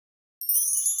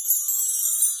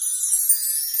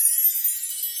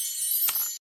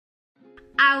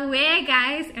Away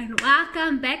guys, and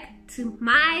welcome back to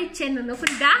my channel. Nou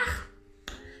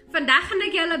vandaag gaan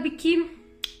ik jullie begin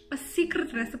a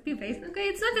secret recipe wys. Okay,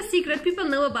 it's not a secret, people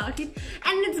know about it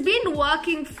and it's been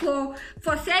working for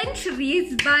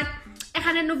centuries, but ek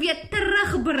gaan dit nou weer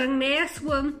terugbring, nee.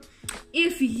 So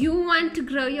if you want to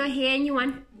grow your hair and you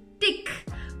want thick,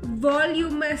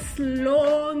 voluminous,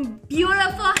 long,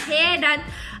 beautiful hair, dan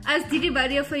is die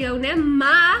video vir jou, nee.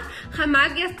 Maar gaan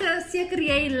maak eers seker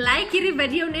jy like hierdie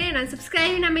video, nee, en dan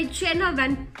subscribe na my channel,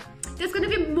 dan there's gonna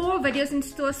be more videos in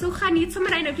store. So gaan hit sommer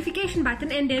die notification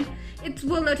button and then it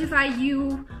will notify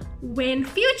you when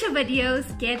future videos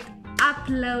get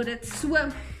uploaded.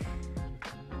 So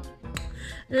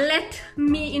let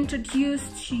me introduce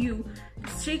to you the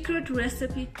secret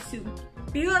recipe to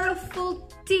beautiful,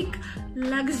 thick,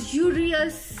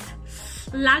 luxurious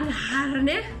lang hare,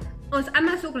 ne? Ons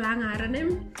almal so lang hare, ne?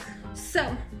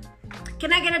 So,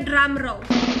 can I get a drum roll?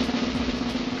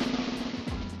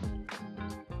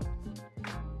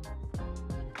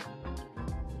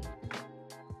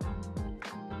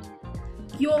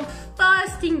 Your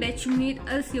first thing that you need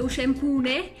is your shampoo,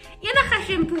 ne? Enige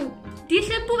shampoo. Die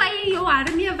shampoo waar jy jou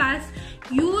hare mee was,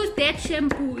 use that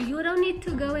shampoo. You don't need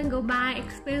to go and buy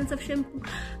expensive shampoo.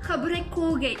 Gebruik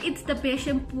Colgate. It's the best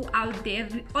shampoo out there,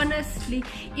 honestly.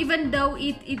 Even though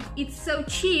it's so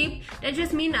cheap, that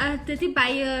just means dat jy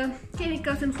baie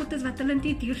chemicals en goed is wat hulle in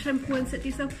die shampoo in sit.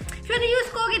 So if you want to use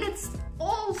Colgate, it's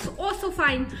also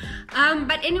fine.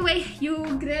 But anyway,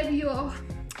 you grab your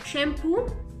shampoo.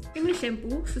 Give me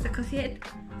shampoo, soos ek gesê het.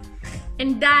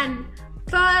 And then,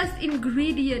 first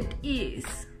ingredient is,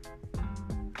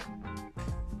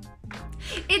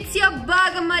 it's your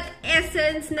Bergamot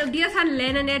Essence. Now, this one,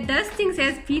 this thing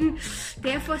has been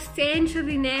there for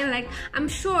centuries. Like, I'm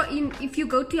sure if you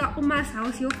go to your Uma's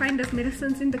house, you'll find those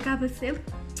medicines in the cupboards there.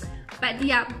 But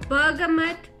yeah,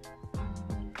 Bergamot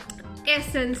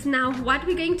Essence. Now, what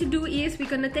we're going to do is we're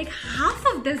going to take half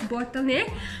of this bottle.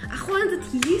 Ek gaan dit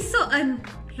hier so in.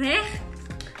 Reg?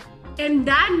 En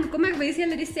dan kom ek wys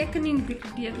julle die second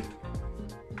ingredient.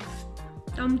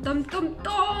 Tom.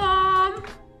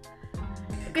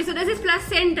 Okay, so this is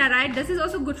placenta, right? This is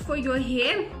also good for your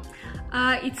hair.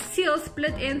 It seals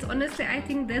split ends. Honestly, I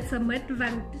think that's a myth.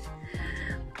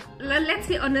 Let's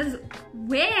be honest,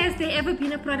 where has there ever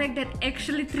been a product that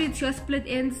actually treats your split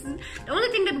ends? The only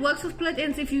thing that works with split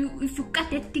ends if you cut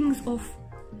the things off.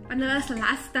 And that's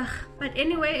lastig. But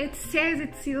anyway, it says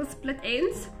it seals split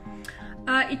ends.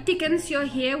 It thickens your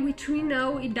hair, which we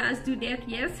know it does do that,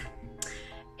 yes.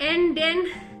 And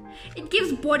then it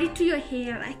gives body to your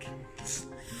hair, like.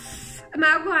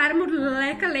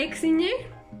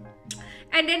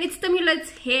 And then it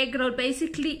stimulates hair growth.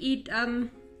 Basically, it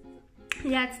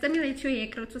stimulates your hair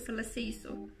growth. So let's say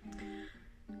so.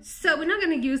 So we're not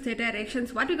gonna use the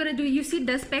directions. What we're gonna do, you see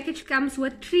this package comes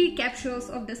with 3 capsules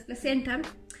of this placenta.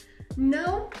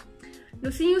 Nou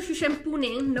sien jy jou shampoo,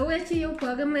 nee. Nou het jy jou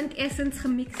Bergamot Essence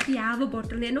gemix die halve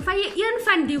bottel, nee. Nou van jy een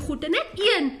van die goede, net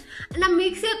een. En dan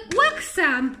mix jy ook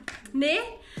saam, nee.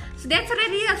 So that's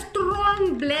already a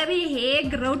strong blurry hair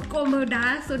growth combo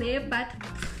daar, so nee, but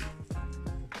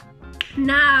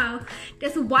now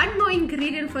there's one more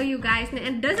ingredient for you guys, nee.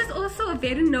 And this is also a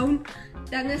very known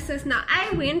thing. Now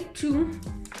I went to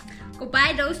go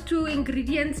buy those 2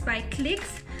 ingredients by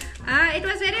Clicks. It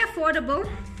was very affordable.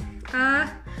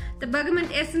 The Bergamot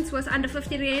Essence was under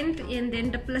 50 rand, and then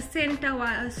the placenta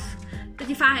was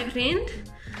 35 rand.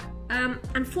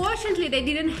 Unfortunately, they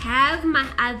didn't have my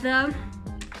other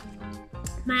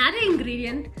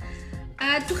ingredient.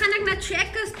 Toe gaan ek na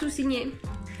Checkers toe sien jy.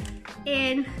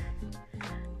 En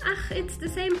it's the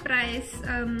same price.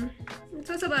 It's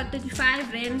also about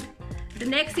 35 rand. The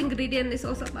next ingredient is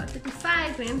also about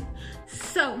 35 rand.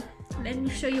 So let me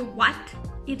show you what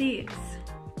it is.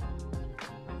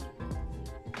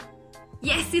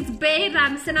 Yes, it's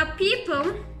Bayrum. So now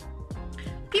people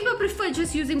prefer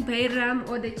just using Bayrum,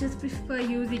 or they just prefer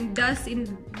using dust in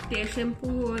their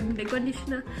shampoo or in their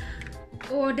conditioner,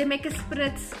 or they make a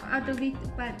spritz out of it.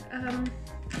 But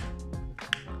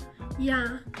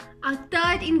yeah, our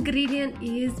third ingredient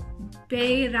is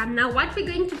Bayrum. Now what we're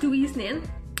going to do is then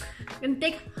we're going to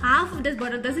take half of this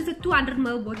bottle. This is a 200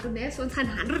 ml bottle there, so ons gaan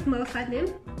 100 ml vat neem.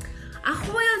 En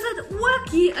gooi ons dit ook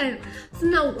hier in. So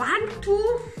now 1, 2,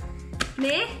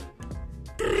 nee,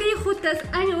 3 goedes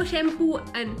in your shampoo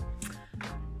in.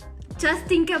 Just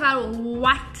think about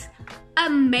what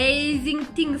amazing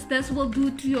things this will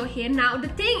do to your hair. Now the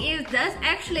thing is, this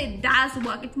actually does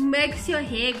work. It makes your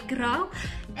hair grow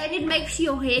and it makes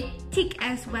your hair thick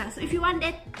as well. So if you want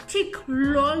that thick,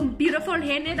 long, beautiful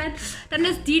hair, dan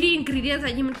is die ingredients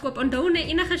dat jy moet koop. Onthou nee,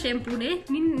 enige shampoo nee,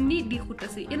 nie die goed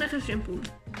is, enige shampoo.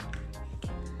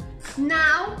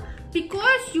 Now,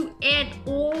 because you add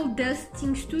all these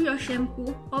things to your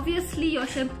shampoo, obviously your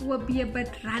shampoo will be a bit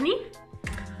runny.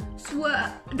 So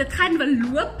that gaan wel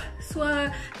loop. So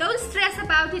don't stress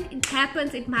about it. It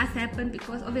happens, it must happen,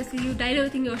 because obviously you're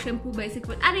diluting your shampoo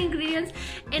basically with other ingredients,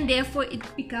 and therefore it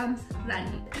becomes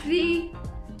runny. 3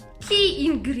 key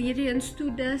ingredients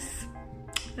to this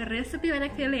recipe wat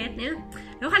ek vir julle het, né?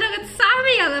 Nou gaan ek dit saam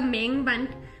met julle meng, want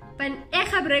ek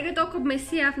gebruik dit ook op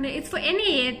myself, né? It's for any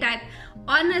hair type.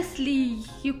 Honestly,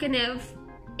 you can have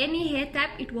any hair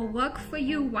type. It will work for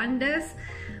you wonders.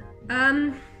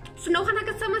 So nou gaan ek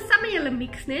dit saam met julle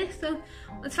mix, né? So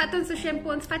ons vat ons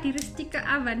shampoo, ons vat hierdie stikke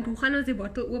af, want hoe gaan ons die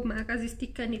bottel oopmaak as die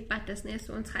stikke in die pad is, né?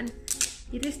 So ons gaan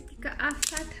hierdie stikke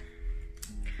afvat.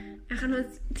 En gaan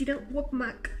ons die ding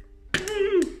oopmaak.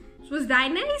 Soos daai,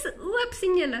 né? Is oop,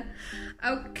 sien julle.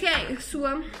 Okay, so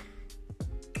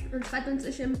ons vat ons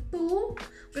shampoo.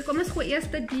 Okay, kom ons gooi eers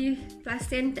die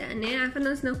placenta, né? En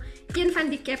van ons nou een van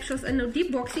die capsules in, nou die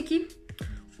boksiekie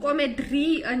kom met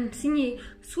 3 in, sien jy?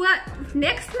 So,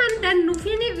 next month dan hoef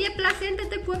jy nie weer placenta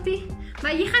te koop nie,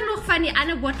 maar jy gaan nog van die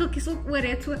ander bottelkies ook oor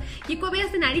het, so jy koop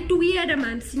eers na die tweede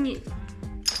maand, sien jy?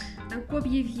 Dan koop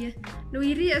jy weer. Nou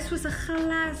hierdie is soos 'n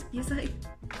glas besigheid.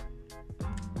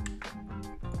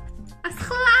 As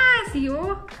glas,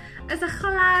 joh! Is 'n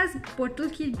glas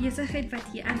botteltjie besigheid wat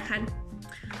hier aangaan.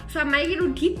 So, maak jy nou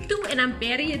diep toe en dan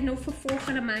berg jy dit nou vir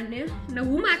volgende maand, né? Nou,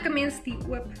 hoe maak 'n mens die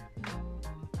oop?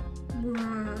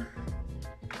 Wow.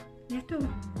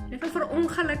 Net vir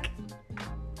ongeluk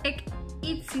ek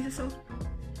iets hier so.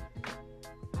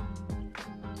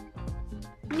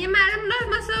 Nee, maar laat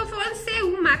maar so vir ons sê,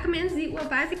 hoe maak mens die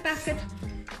oop as die pakket?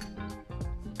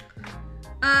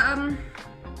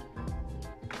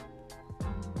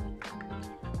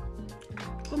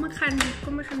 Kom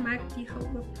ek gaan maak die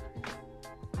oop.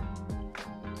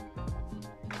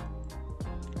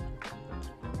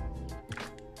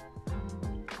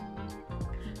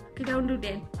 Don't do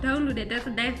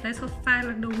that. That's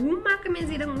gevaarlijk. Nou, hoe maken mensen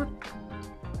die dan op?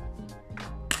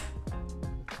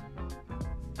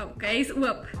 Oké, hij is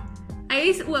op.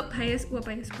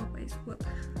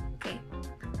 Oké.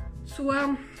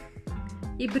 So,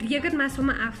 je breekt het maar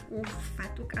zomaar af. Of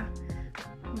vat ook af.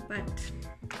 But,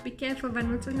 be careful,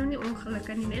 want ons is nog niet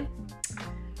ongelukkig, hè?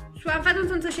 So, dan vat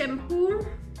ons onze shampoo.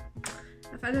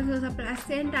 Dan vat ons onze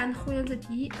placenta en gooien we het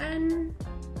hier in.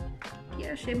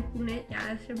 Ja, shampoo, né? Ja,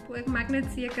 shampoo. Ek maak net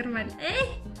seker van,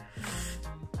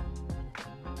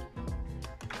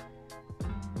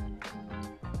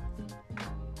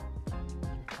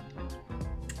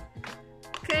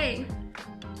 Okay.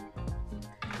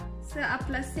 So, a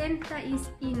placenta is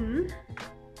in.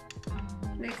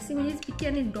 Next thing is bietjie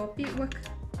aan die dopie ook.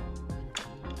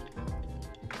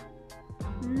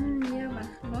 Ja, wacht.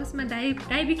 Los maar die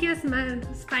bietjie is maar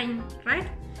fijn, right?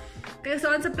 Okay,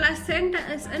 so onze placenta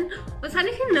is in. Ons gaan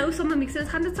nie nou sommer mix, ons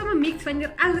gaan dit sommer mix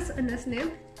wanneer alles in is, né?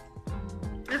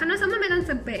 We gaan nou sommer met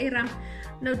onze Bayrum.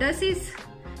 Nou, dis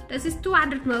is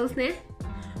 200 ml, né?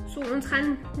 So, ons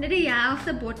gaan net die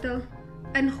helfte bottel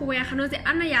ingooi. En gaan ons die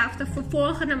ander helfte vir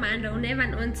volgende maand doen, né?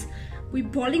 Want we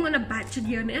boiling on a budget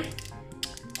hier, né?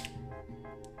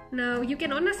 Now, you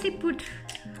can honestly put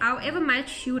however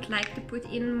much you would like to put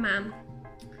in, ma'am.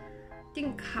 I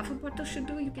think half a bottle should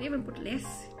do. You can even put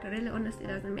less. It really honestly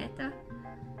doesn't matter.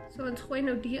 So ons gooi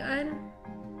nou die in.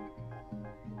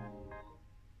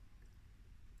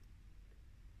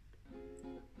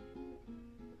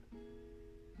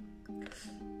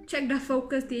 Check the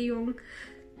focus die jong.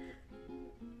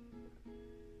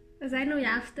 Is hy nou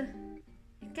jafte?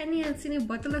 Ek kan nie sien die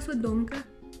bottle is so donker.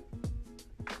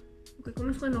 Okay, kom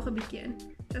ons gooi nog 'n bietjie in.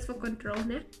 Just for control,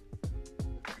 né?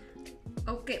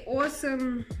 Okay,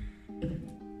 awesome.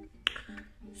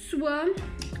 So,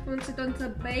 ons het onze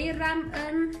Bayrum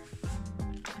in.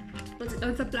 Ons het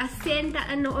onze placenta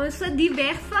in. Ons het die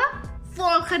weg vir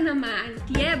volgende maand.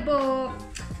 Jebo.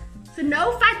 So,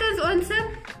 nou vat ons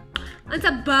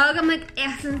onze Bergamot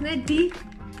Essence, né? Die,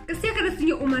 ek is seker is in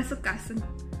jou oma se kassen.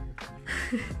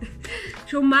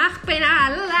 So, maak bijna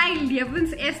allerlei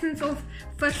levensessence of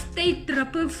first-aid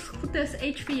druppels goed is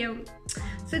uit vir jou.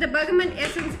 So, the Bergamot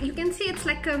Essence, you can see it's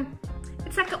like a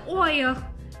oil.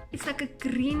 It's like a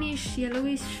greenish,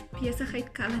 yellowish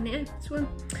besigheid color, né? So,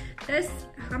 this,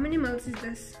 how many mils is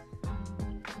this?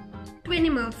 20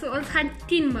 mils. So, ons gaan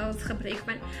 10 mils gebruik,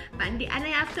 want die ander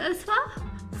helfte is vir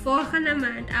volgende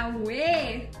maand.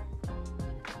 Away!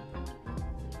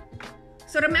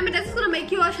 So remember, this is gonna make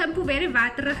your shampoo very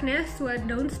waterig, né? So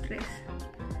don't stress.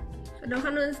 So dan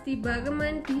gaan ons die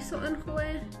Bergamot hier so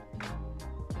ingooi.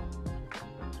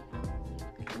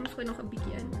 Ons gooi nog 'n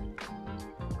bietjie in.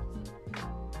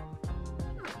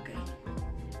 Okay.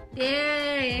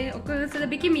 Yeah, okay, so 'n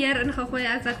bietjie meer ingegooi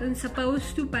as wat in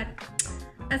supposed to, but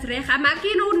as reg. Maak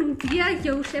jy nou weer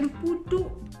jou shampoo toe.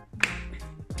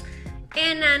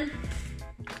 En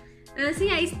dan zie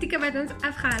jij stikken wat ons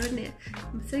afgehaald net.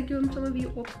 Dan zet ik hem zo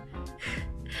weer op.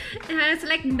 En dan is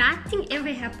like nothing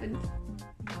ever happened.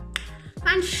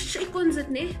 Van shake ons het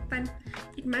nee. Van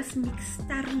it must mix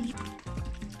thoroughly.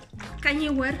 Kan je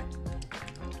hoor?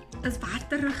 Dat is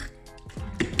waterig.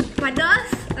 Maar dat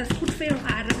is goed voor je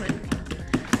haren, man.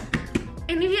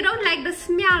 And if you don't like the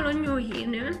smell on your hair,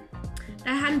 nee,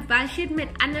 dan gaan was je het met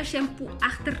ander shampoo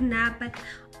achterna. But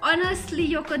honestly,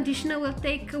 your conditioner will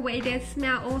take away that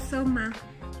smell also, ma.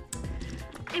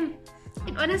 And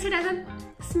it honestly doesn't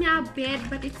smell bad,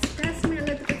 but it does smell a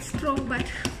little bit strong, but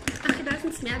it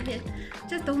doesn't smell bad.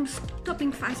 Just don't stop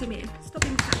being fussy, man. Stop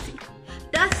being fussy.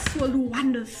 That will do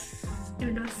wonders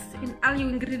in al je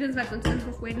ingredients wat ons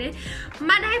ingegooi, nee.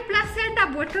 Maar die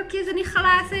placenta botteltjes in die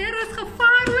glazen, dat is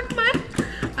gevaarlijk, man.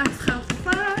 Dat is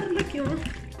gevaarlijk, jongen.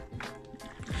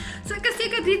 So ek is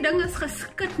seker die ding is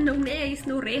geskit nou, nee, hy is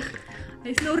nou reg. Hy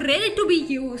is nou ready to be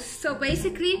used. So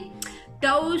basically,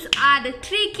 those are the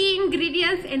 3 key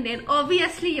ingredients, and then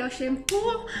obviously your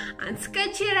shampoo, and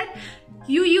skit jy dit.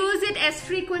 You use it as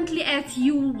frequently as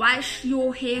you wash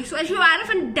your hair. So as jy ware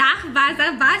vandag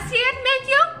was jy het met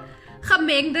jou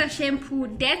gemengde shampoo.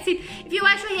 That's it. If you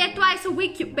wash your hair twice a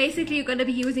week, you're going to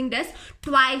be using this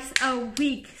twice a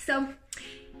week. So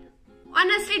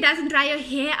honestly, it doesn't dry your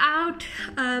hair out.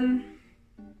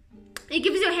 It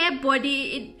gives your hair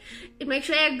body, it makes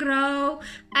your hair grow,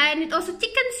 and it also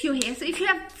thickens your hair. So if you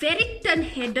have very thin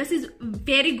hair, this is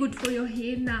very good for your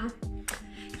hair now.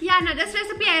 Yeah, now this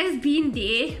recipe has been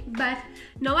there, but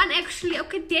no one actually,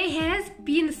 okay, there has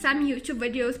been some YouTube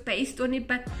videos based on it,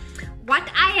 but what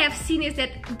I have seen is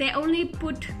that they only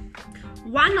put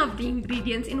one of the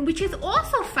ingredients in, which is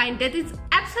also fine. That is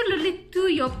absolutely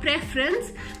to your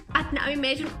preference. But now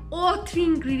imagine all 3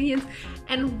 ingredients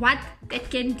and what that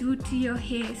can do to your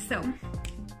hair. So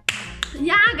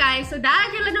yeah, guys, so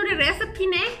that's the recipe,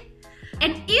 ne?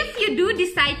 And if you do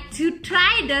decide to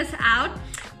try this out,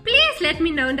 please let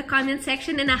me know in the comment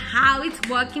section and how it's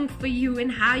working for you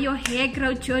and how your hair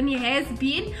growth journey has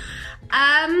been.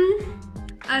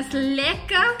 Is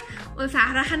lekker. Ons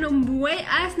hare gaan nou mooi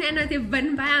as, nee, dat die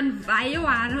wind by aan waai jou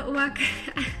hare ook.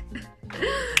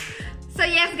 So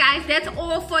yes, guys, that's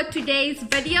all for today's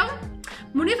video.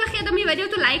 Moenie vergeet om die video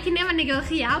te like, nee, want ek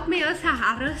wil help met jou se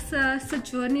hare se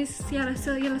journeys,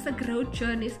 julle se growth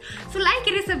journeys. So like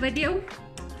hierdie video.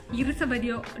 Hier is 'n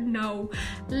video nou.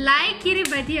 Like hierdie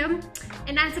video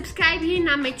and then subscribe hier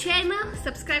na my channel.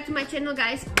 Subscribe to my channel,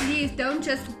 guys. Please don't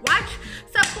just watch.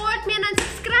 Support me and then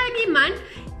subscribe me, man.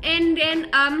 And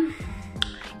then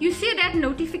you see that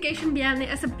notification bell, nee,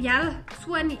 as 'n bel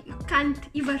so aan die kant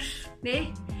iewers,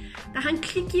 nee. Dan gaan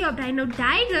klik jy op daai nou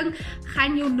daai ding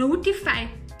gaan jou notify.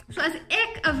 So as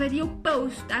ek 'n video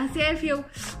post, dan sê hy vir jou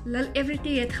lil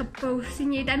everything het gepost,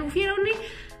 sien jy, dan hoef jy nou nie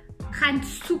gaan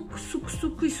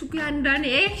soek en dan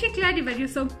heb je klaar die video.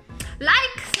 So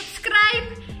like, subscribe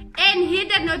and hit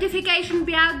that notification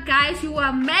bell, guys. You are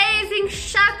amazing.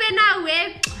 Shup and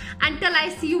away. Until I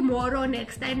see you tomorrow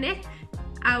next time,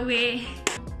 away.